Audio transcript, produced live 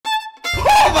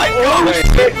Oh my god!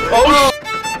 Shit. Oh shit!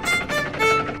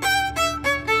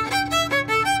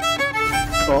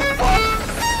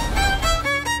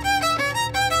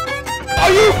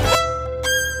 Are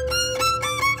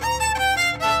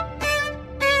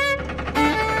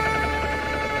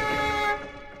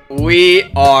you? We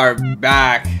are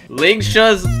back.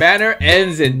 Lingsha's banner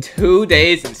ends in 2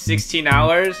 days and 16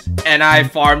 hours, and I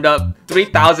farmed up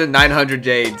 3,900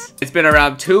 jades. It's been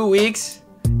around 2 weeks,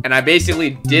 and I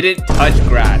basically didn't touch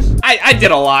grass. I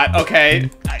did a lot, okay?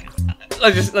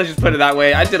 Let's just put it that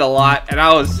way. I did a lot, and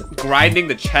I was grinding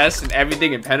the chest and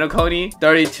everything in Penacony.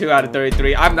 32 out of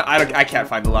 33. I can't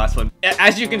find the last one.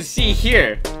 As you can see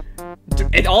here,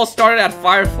 it all started at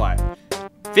Firefly.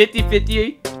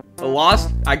 50-50.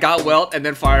 Lost. I got Welt and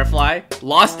then Firefly.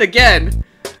 Lost again.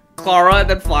 Clara and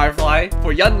then Firefly.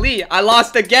 For Yun Li, I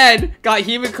lost again. Got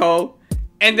Himiko.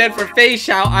 And then for Fei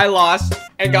Xiao, I lost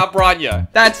and got Bronya.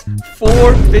 That's 4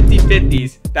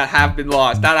 50-50s that have been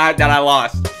lost. That I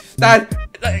lost. That,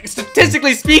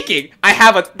 statistically speaking, I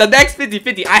have the next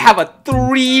 50-50, I have a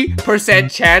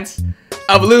 3% chance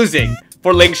of losing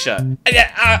for Lingsha.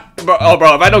 Bro,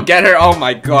 if I don't get her, oh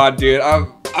my god, dude,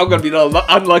 I'm gonna be the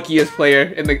unluckiest player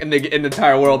in the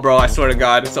entire world, bro. I swear to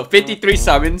God. So 53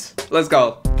 summons. Let's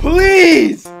go.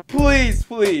 Please, please,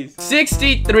 please.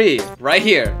 63 right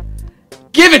here.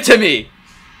 Give it to me,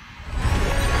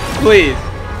 please.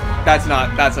 That's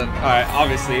alright,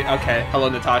 obviously. Okay, hello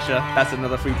Natasha. That's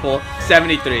another free pull.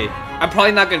 73. I'm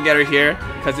probably not gonna get her here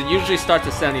because it usually starts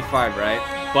at 75, right?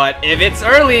 But if it's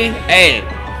early, hey,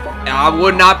 I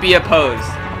would not be opposed.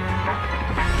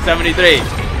 73.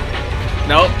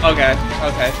 Nope. Okay.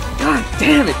 Okay. God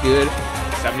damn it, dude.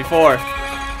 74.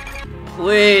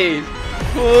 Please.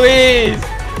 Please.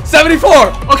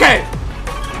 74. Okay.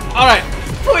 Alright.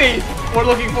 Please. We're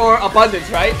looking for abundance,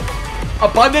 right?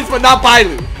 Abundance, but not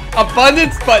Bailu.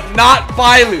 Abundance, but not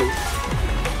Bailu.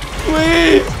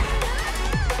 Please.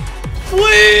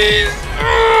 Please.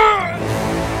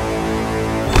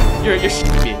 You're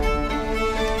shitting me.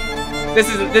 This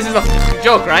is a f***ing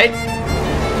joke, right?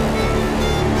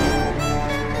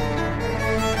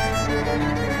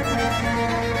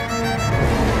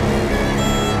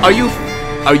 Are you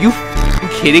f***ing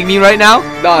kidding me right now?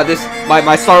 Nah,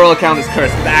 my Star Rail account is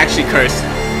cursed. It's actually cursed.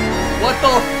 What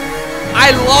the?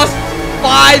 I lost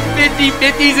 5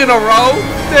 50-50s in a row?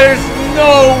 There's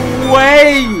no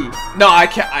way. No, I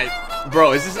can't.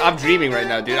 Bro, I'm dreaming right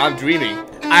now, dude. I'm dreaming. Dude,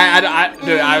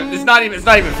 it's not even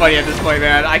funny at this point,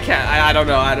 man. I can't. I don't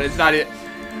know. It's not it.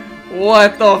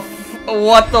 What the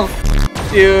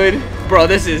dude? Bro,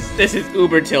 this is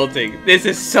uber tilting. This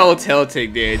is so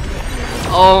tilting, dude.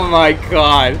 Oh my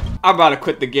god. I'm about to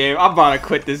quit the game. I'm about to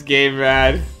quit this game,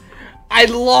 man. I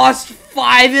lost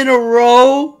 5 in a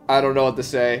row. I don't know what to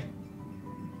say.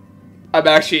 I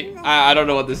don't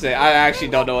know what to say. I actually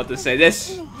don't know what to say.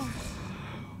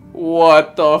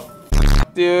 What the f,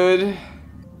 dude?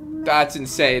 That's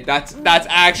insane. That's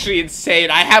actually insane.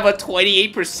 I have a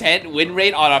 28% win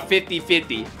rate on a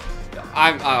 50-50. Okay.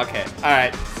 All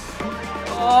right.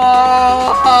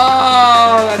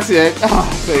 Oh, that's it. Oh,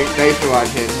 thanks for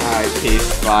watching. All right,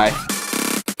 peace. Bye.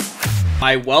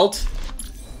 My Welt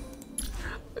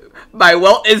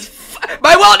is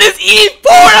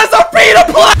E4 as a free to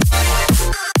play.